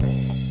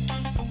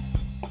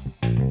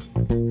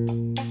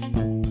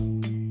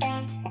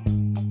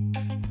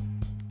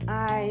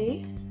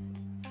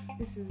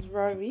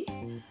Rory.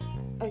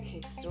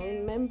 Okay, so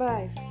remember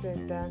I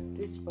said that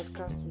this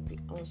podcast would be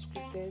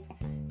unscripted,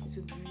 it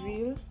would be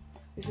real,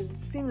 it would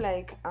seem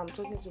like I'm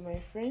talking to my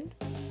friend.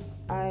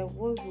 I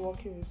won't be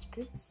working with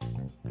scripts,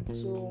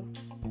 so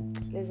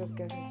let's just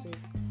get into it.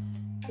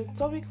 The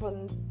topic for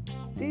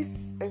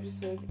this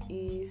episode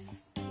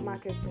is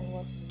marketing.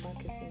 What is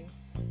marketing?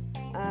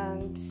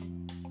 And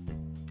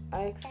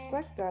I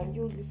expect that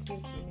you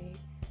listening to me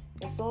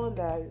is someone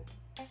that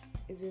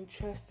is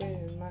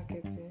interested in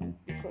marketing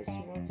because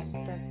you want to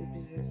start a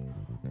business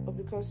or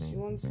because you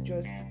want to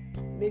just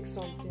make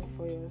something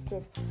for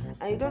yourself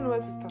and you don't know where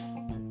to start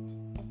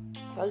from.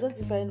 So I'll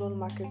just define what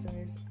marketing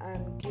is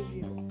and give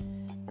you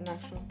an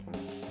action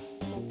plan,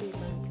 something you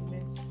can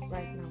implement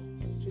right now,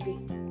 today.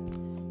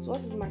 So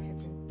what is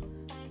marketing?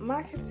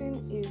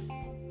 Marketing is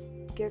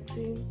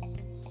getting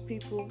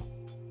people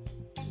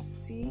to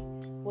see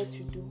what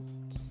you do,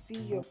 to see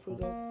your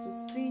products, to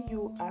see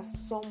you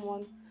as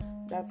someone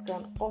that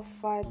can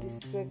offer the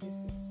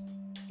services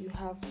you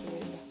have to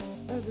render.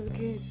 That's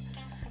basically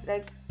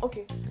it.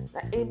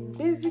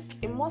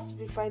 A most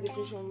simplified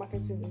definition of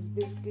marketing is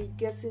basically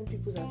getting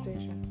people's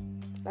attention.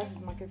 That is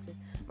marketing.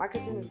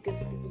 Marketing is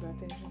getting people's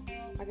attention.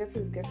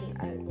 Marketing is getting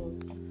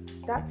eyeballs.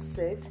 That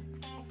said,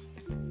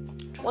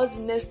 what's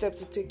the next step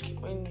to take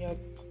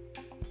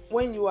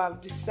when you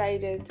have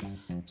decided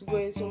to go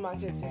into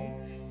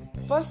marketing?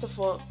 First of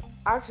all,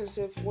 ask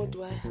yourself, what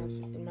do I have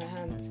in my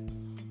hand?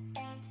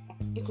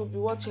 It could be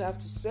what you have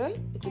to sell.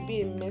 It could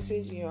be a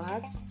message in your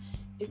heart.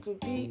 It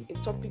could be a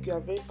topic you are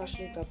very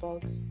passionate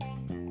about.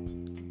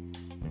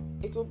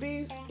 It could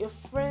be your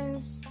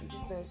friend's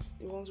business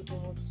you want to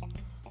promote.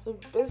 So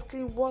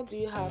basically, what do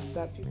you have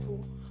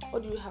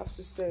what do you have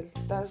to sell?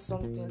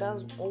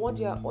 What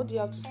do you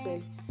have to sell?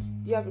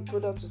 Do you have a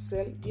product to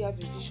sell? Do you have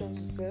a vision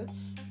to sell?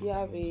 Do you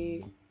have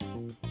a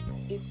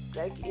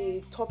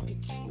topic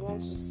you want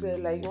to sell?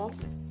 Like you want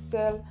to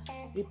sell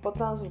the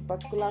importance of a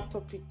particular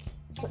topic.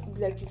 So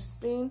like you've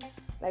seen,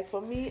 like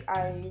for me,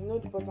 I know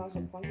the importance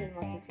of content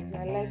marketing.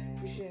 I like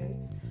pushing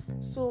it.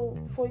 So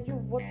for you,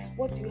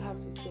 what do you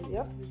have to say? You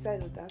have to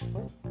decide on that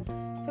first.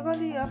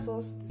 Secondly, you have to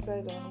also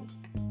decide on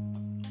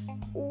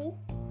who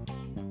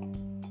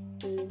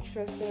is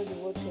interested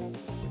in what you have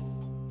to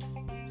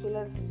say. So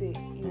let's say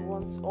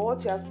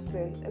what you have to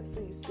sell. Let's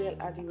say you sell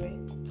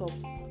Adiwe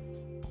tops.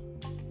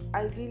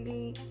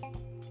 Ideally,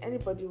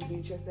 anybody will be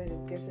interested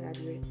in getting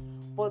Adiwe.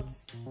 But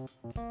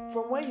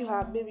from where you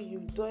have, maybe you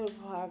don't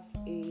even have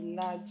a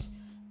large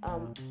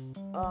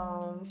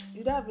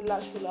you don't have a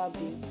large follower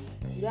base,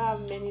 you don't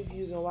have many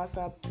views on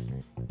WhatsApp,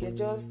 you're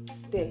just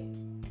there.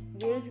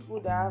 The only people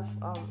that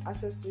have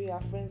access to you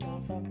are friends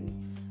and family,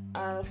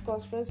 and of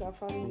course friends and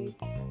family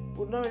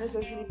would not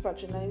necessarily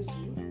patronize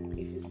you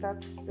if you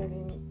start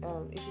selling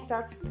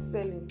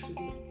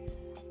today.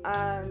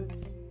 And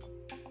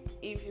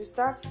if you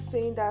start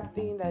saying that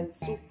thing that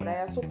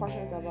you're so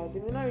passionate about,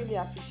 they may not really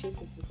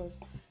appreciate it because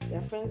they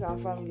are friends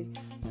and family.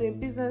 So in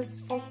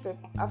business, first step,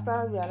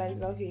 after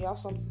realizing okay, you have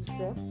something to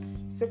sell,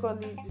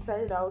 secondly,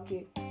 decided that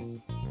okay,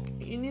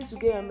 you need to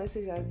get your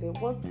message out there.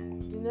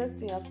 The next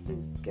thing you have to do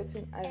is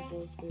getting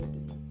eyeballs for your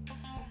business.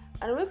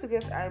 And the way to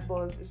get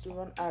eyeballs is to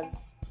run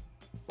ads.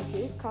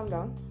 Okay, calm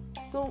down.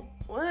 So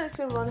when I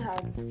say run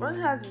ads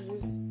is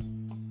this.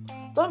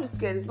 Don't be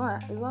scared. It's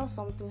not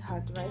something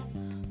hard, right?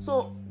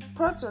 So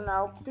prior to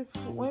now,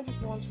 when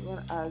people want to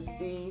run ads,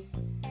 they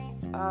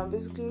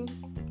basically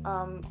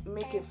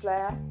make a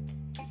flyer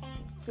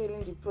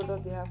detailing the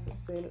product they have to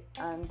sell,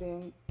 and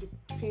then they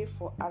pay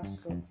for ad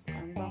slots,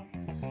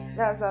 and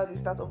that's how they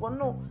start up. But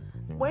no,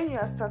 when you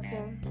are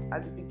starting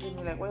at the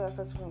beginning, like when you are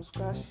starting from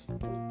scratch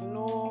with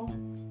no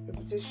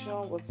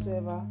reputation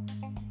whatsoever,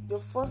 your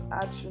first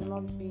ad should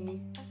not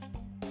be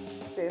to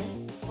sell.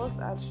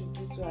 First ad should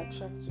be to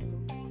attract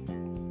you,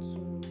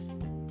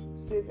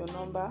 save your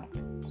number,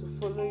 to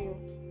follow you,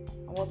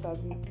 and what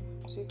have you.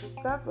 So you could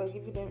start by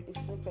giving them a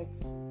snippet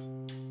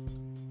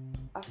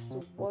as to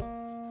what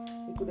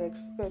you could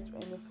expect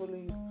when they follow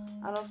you.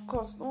 And of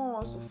course, no one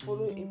wants to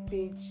follow a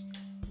page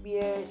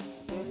where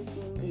the only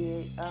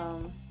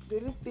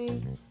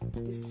thing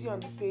they see on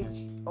the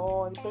page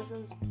or the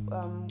person's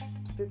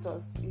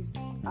status is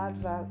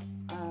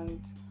adverts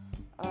and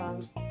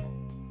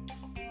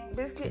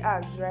basically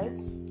ads, right?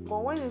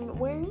 But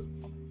when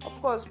of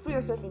course, put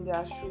yourself in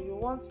their shoe. You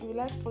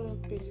like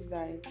following pages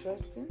that are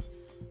interesting,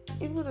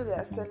 even though they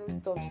are selling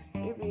stuffs.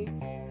 Maybe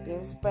they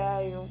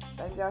inspire you.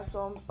 Like there are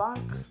some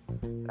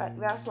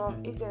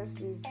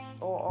agencies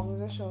or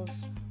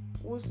organizations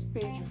whose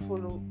page you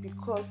follow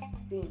because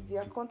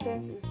their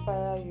content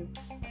inspire you.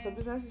 So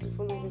businesses you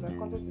follow because their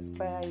content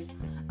inspire you.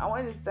 And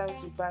when it's time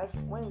to buy,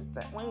 when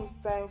it's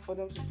time for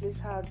them to place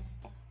ads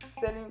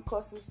selling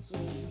courses to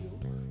you,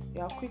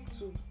 you are quick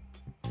to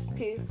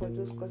pay for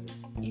those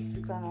courses if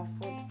you can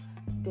afford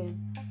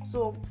them.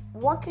 So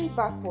working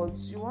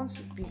backwards, you want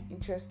to be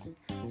interesting.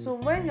 So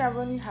when you are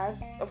running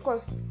ads, of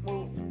course,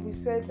 we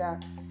said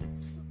that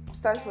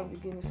start from the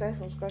beginning, start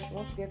from scratch. You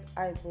want to get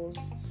eyeballs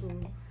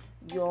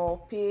to your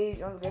page,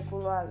 you want to get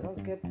followers, you want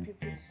to get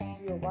people to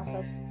see your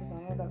WhatsApp status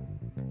and all that.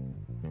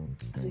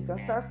 So you can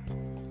start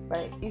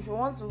by, if you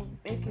want to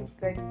make it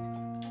like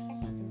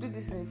do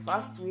this in a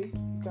fast way,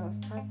 you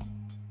can start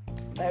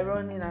by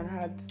running an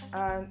ad.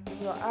 And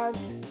in your ad,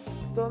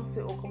 don't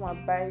say, oh, come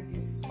and buy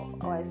this,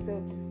 or I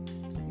sell this.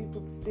 You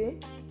could say,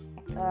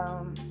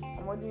 I'm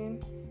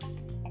doing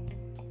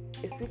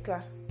a free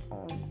class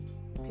on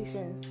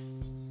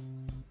patience,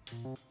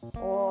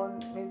 on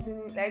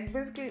maintaining, like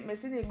basically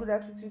maintaining a good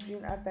attitude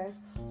during hard times.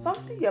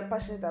 Something you're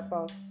passionate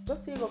about.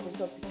 Just think of a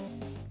topic,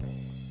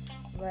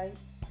 right?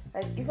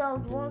 Like if I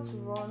would want to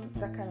run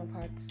that kind of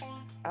ad,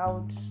 I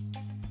would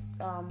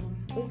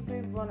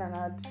basically run an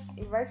ad,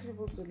 invite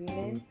people to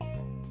learn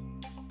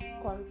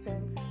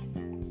content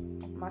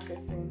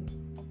marketing,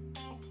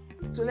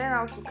 to learn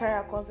how to carry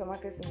out content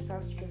marketing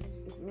without stress,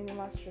 with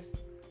minimal stress.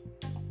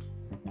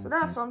 So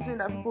that's something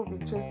that people will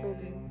be interested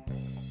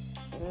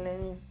in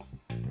learning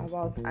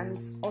about, and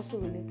it's also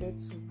related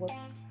to what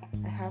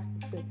I have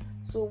to say.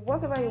 So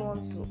whatever you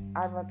want to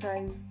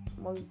advertise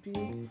must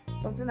be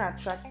something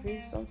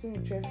attractive, something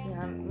interesting,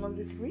 and it must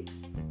be free.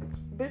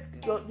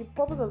 Basically, the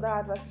purpose of that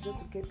advert is just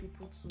to get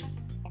people to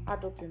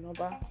add up your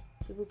number,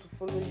 people to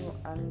follow you,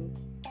 and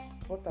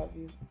what have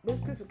you.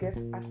 Basically, to get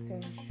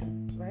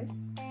attention, right?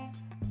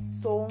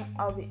 So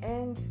I'll be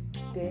end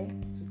there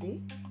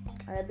today,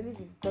 and I believe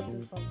you've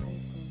gotten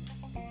something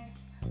from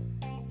this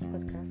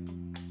podcast.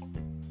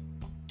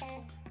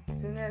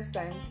 Till next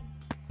time,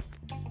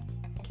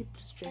 keep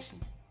stretching.